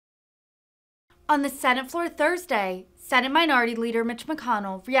On the Senate floor Thursday, Senate Minority Leader Mitch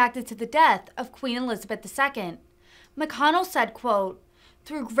McConnell reacted to the death of Queen Elizabeth II. McConnell said, quote,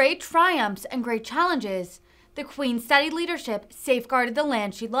 "Through great triumphs and great challenges, the Queen's steady leadership safeguarded the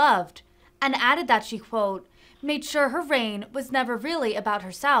land she loved," and added that she, quote, "made sure her reign was never really about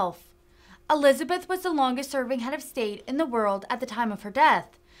herself." Elizabeth was the longest-serving head of state in the world at the time of her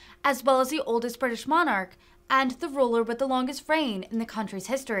death, as well as the oldest British monarch and the ruler with the longest reign in the country's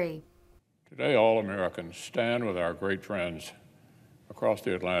history. Today, all Americans stand with our great friends across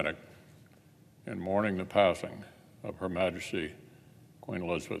the Atlantic in mourning the passing of Her Majesty Queen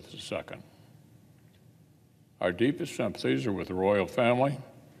Elizabeth II. Our deepest sympathies are with the royal family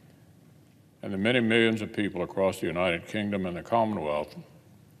and the many millions of people across the United Kingdom and the Commonwealth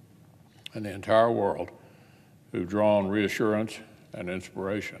and the entire world who've drawn reassurance and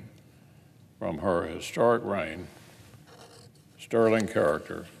inspiration from her historic reign, sterling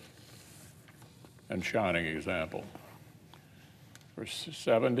character, and shining example. For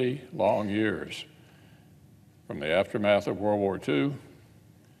 70 long years, from the aftermath of World War II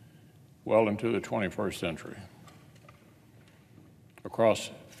well into the 21st century,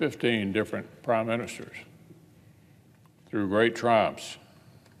 across 15 different prime ministers, through great triumphs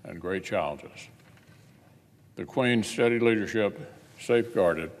and great challenges, the Queen's steady leadership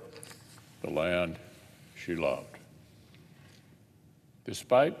safeguarded the land she loved.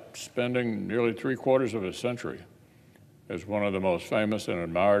 Despite spending nearly three-quarters of a century as one of the most famous and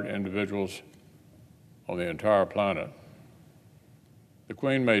admired individuals on the entire planet, the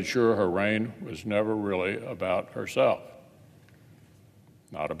Queen made sure her reign was never really about herself,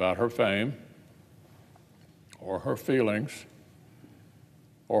 not about her fame or her feelings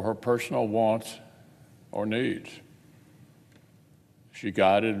or her personal wants or needs. She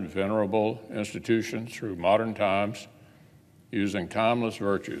guided venerable institutions through modern times using timeless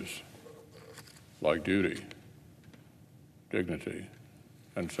virtues like duty, dignity,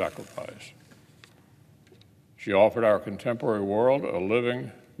 and sacrifice. She offered our contemporary world a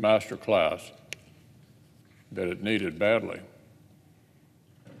living master class that it needed badly.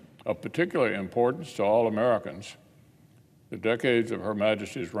 Of particular importance to all Americans, the decades of Her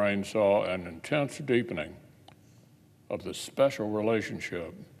Majesty's reign saw an intense deepening of the special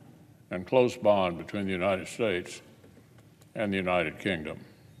relationship and close bond between the United States and the United Kingdom.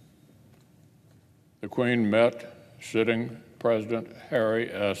 The Queen met sitting President Harry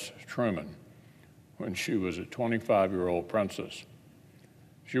S. Truman when she was a 25-year-old princess.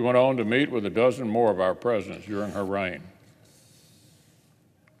 She went on to meet with a dozen more of our presidents during her reign.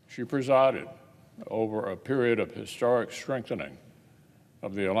 She presided over a period of historic strengthening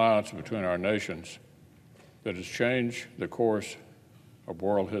of the alliance between our nations that has changed the course of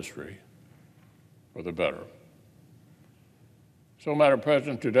world history for the better. So, Madam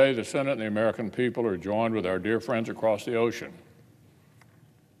President, today the Senate and the American people are joined with our dear friends across the ocean.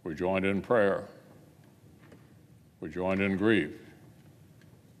 We're joined in prayer. We're joined in grief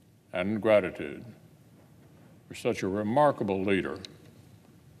and in gratitude for such a remarkable leader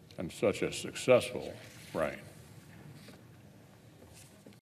and such a successful reign.